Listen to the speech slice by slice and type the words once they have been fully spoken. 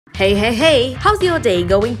Hey, how's your day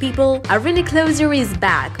going, people? Arena Closer is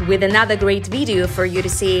back with another great video for you to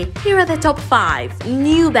see. Here are the top 5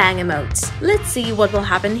 new bang emotes. Let's see what will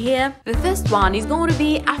happen here. The first one is going to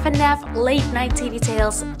be FNF Late Night TV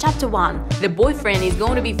Tales Chapter 1. The boyfriend is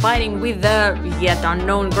going to be fighting with the yet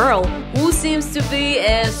unknown girl who seems to be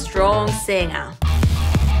a strong singer.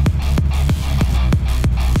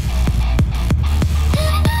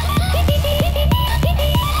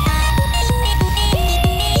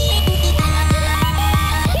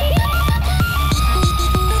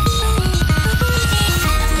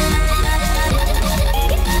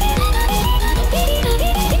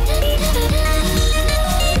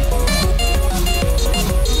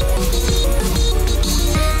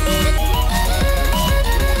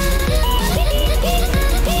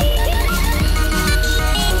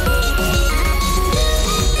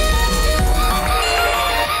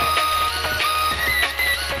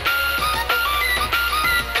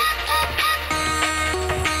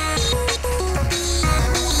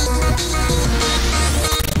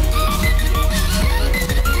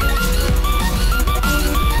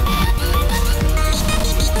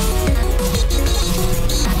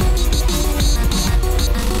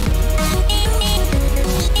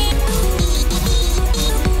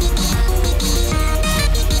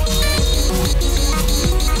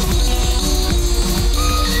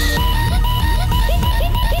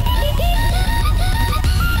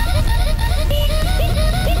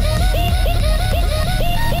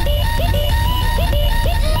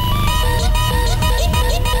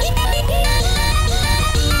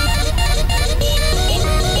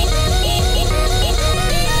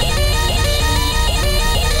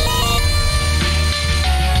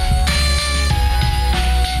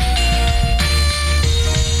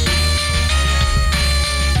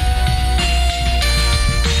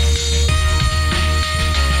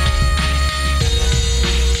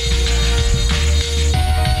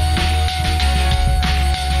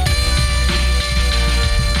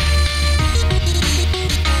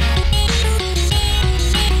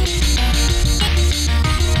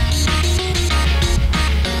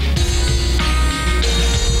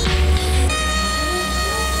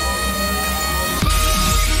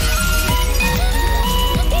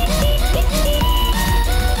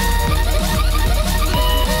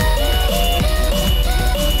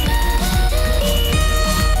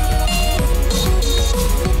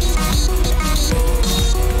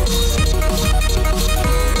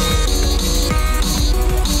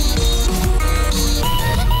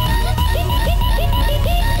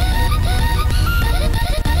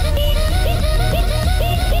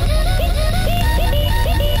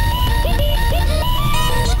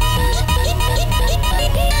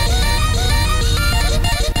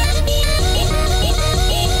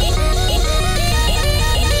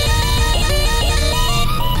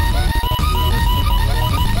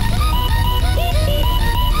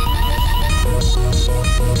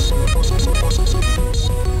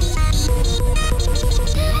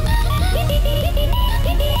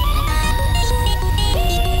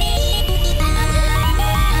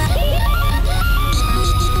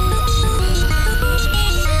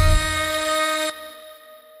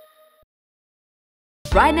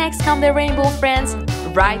 Right next come the Rainbow Friends,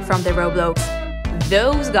 right from the Roblox.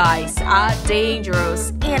 Those guys are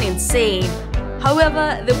dangerous and insane.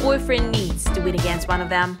 However, the boyfriend needs to win against one of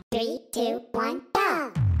them. 3, 2, 1,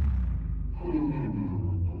 go!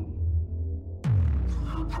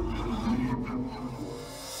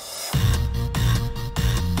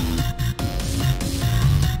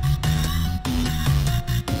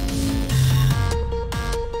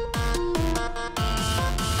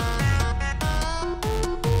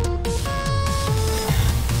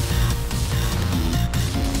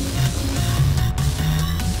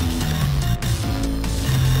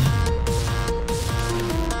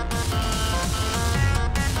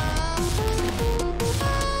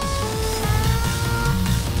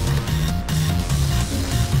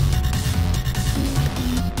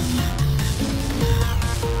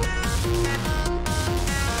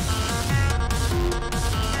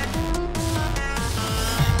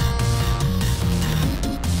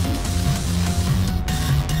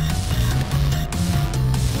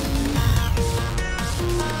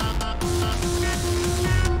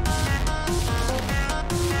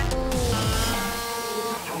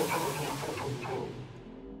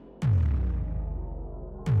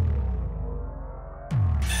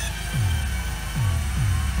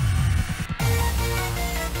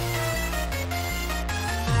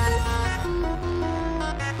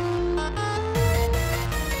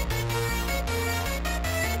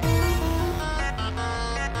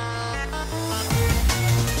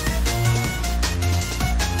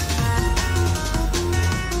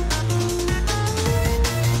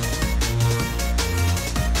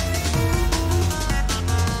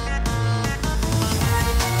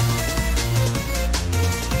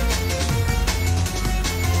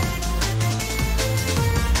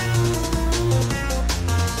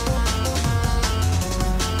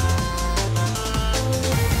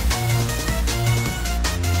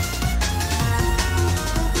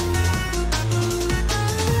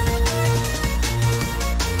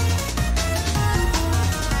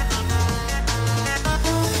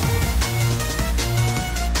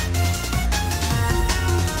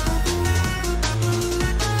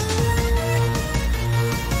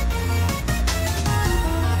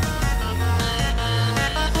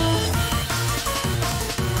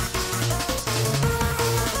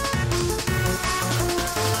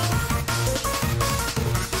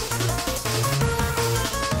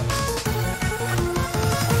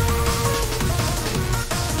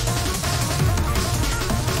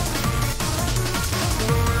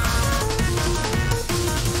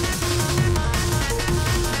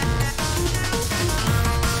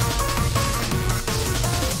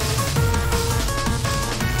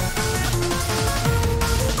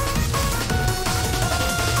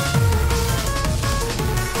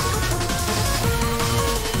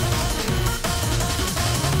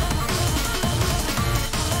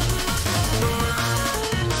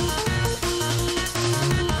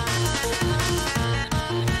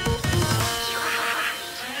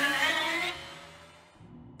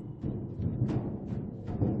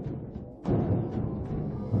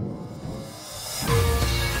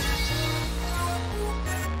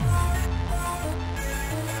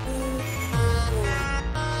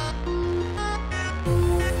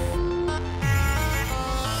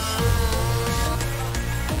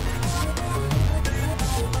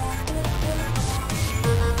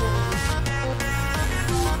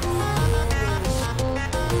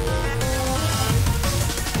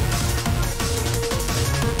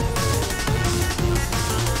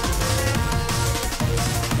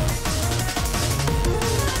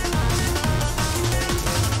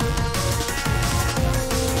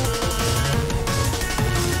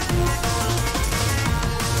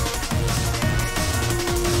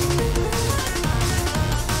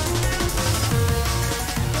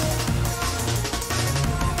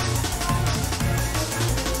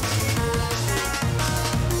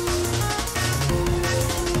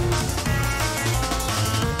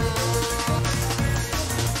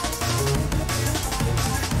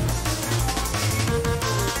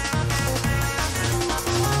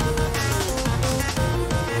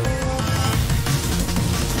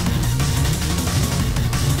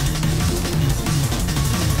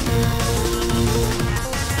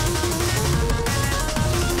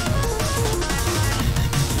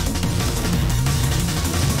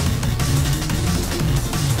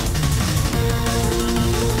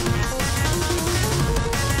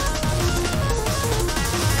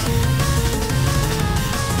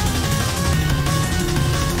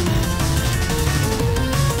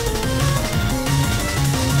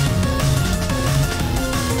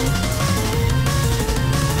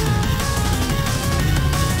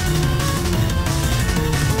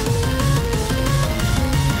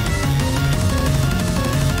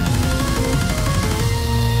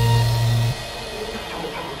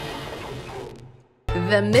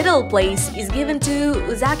 The middle place is given to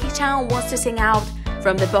Uzaki Chan Wants to Sing Out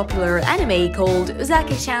from the popular anime called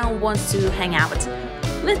Uzaki Chan Wants to Hang Out.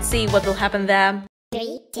 Let's see what will happen there.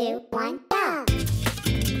 3, 2, 1, go!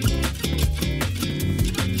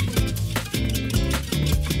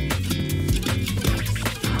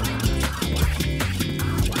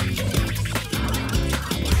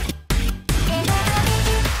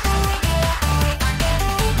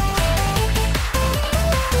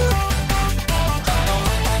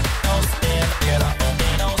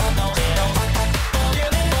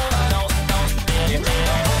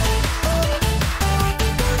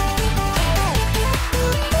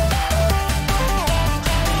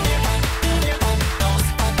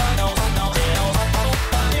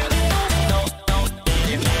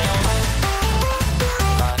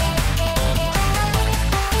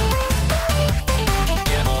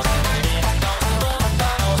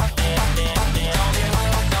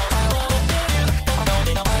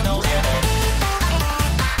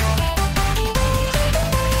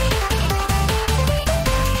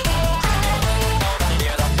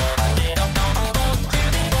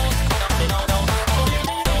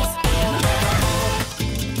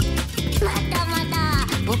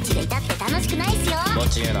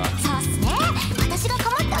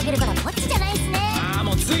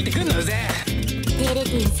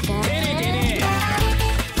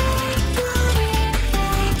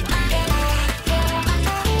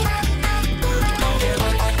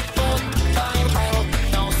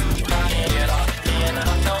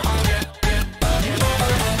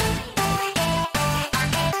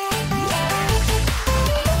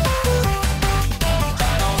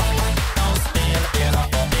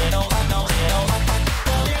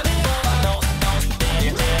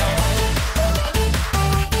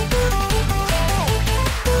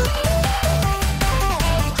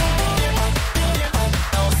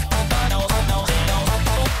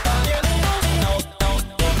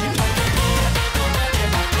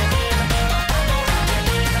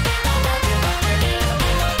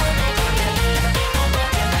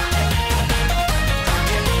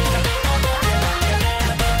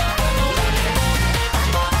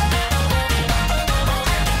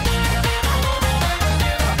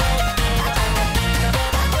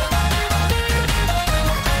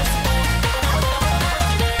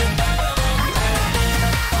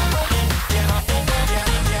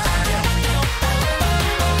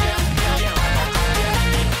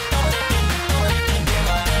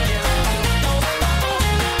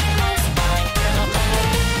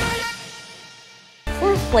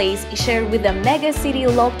 Place is shared with the Mega City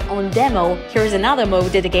Locked On demo. Here's another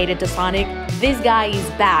mode dedicated to Sonic. This guy is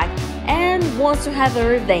back and wants to have a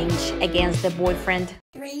revenge against the boyfriend.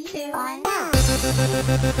 3, 2, 1, go!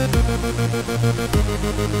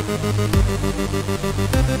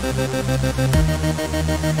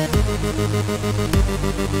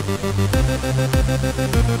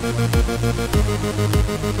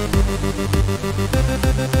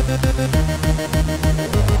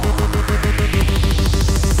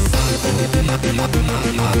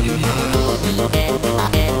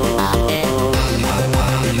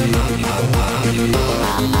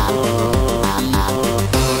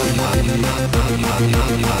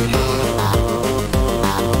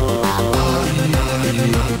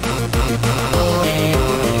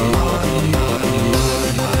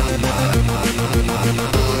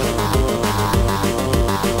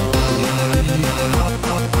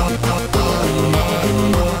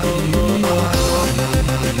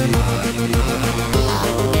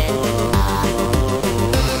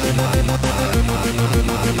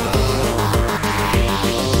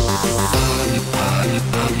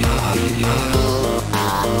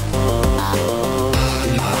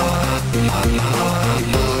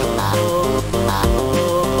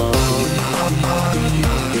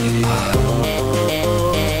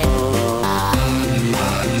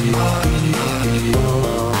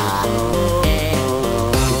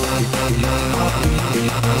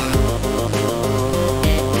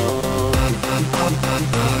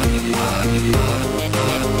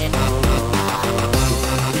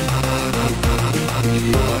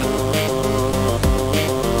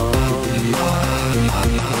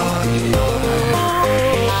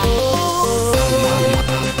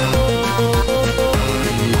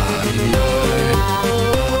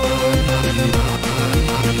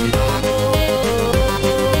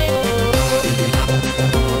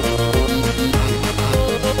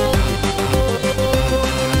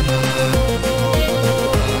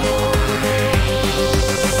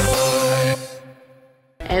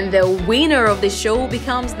 And the winner of the show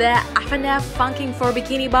becomes the FNF Funkin For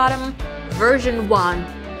Bikini Bottom version 1.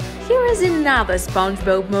 Here is another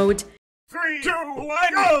SpongeBob mode. 3, 2,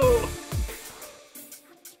 Let go!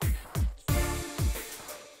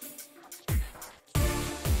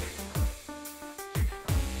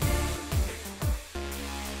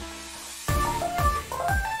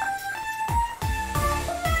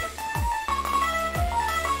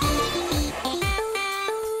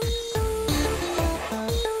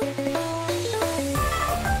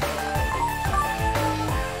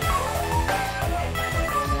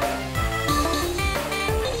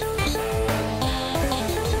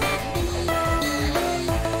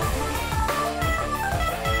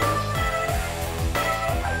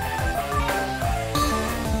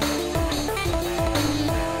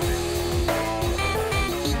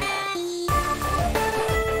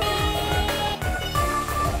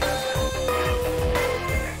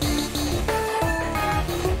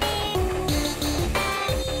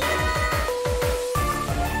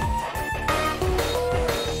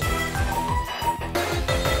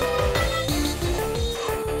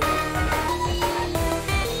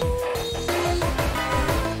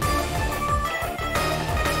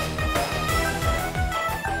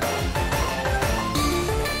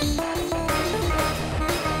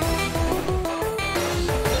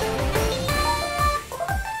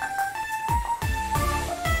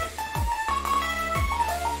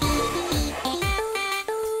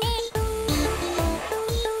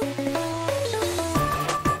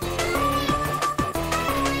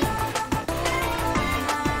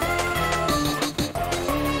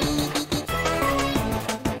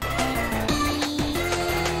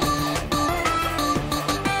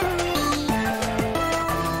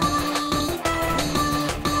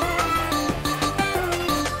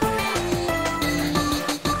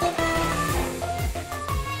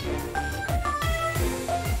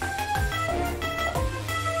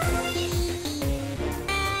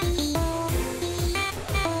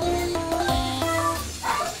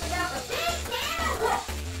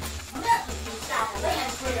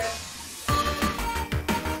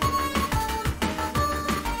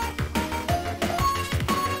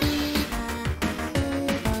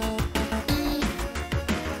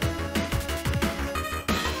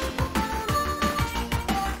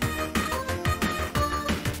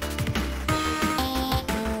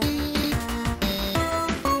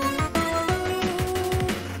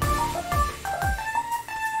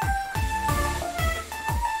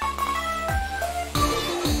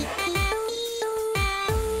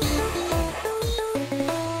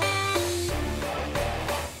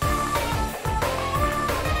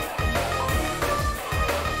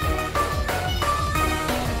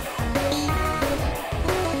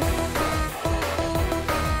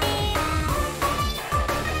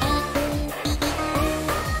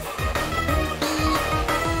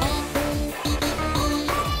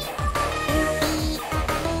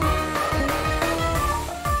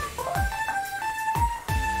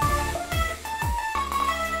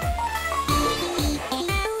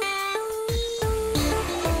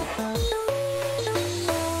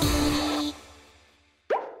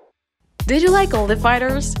 Did you like all the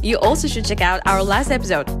fighters? You also should check out our last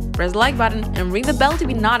episode. Press the like button and ring the bell to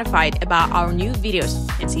be notified about our new videos.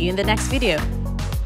 And see you in the next video.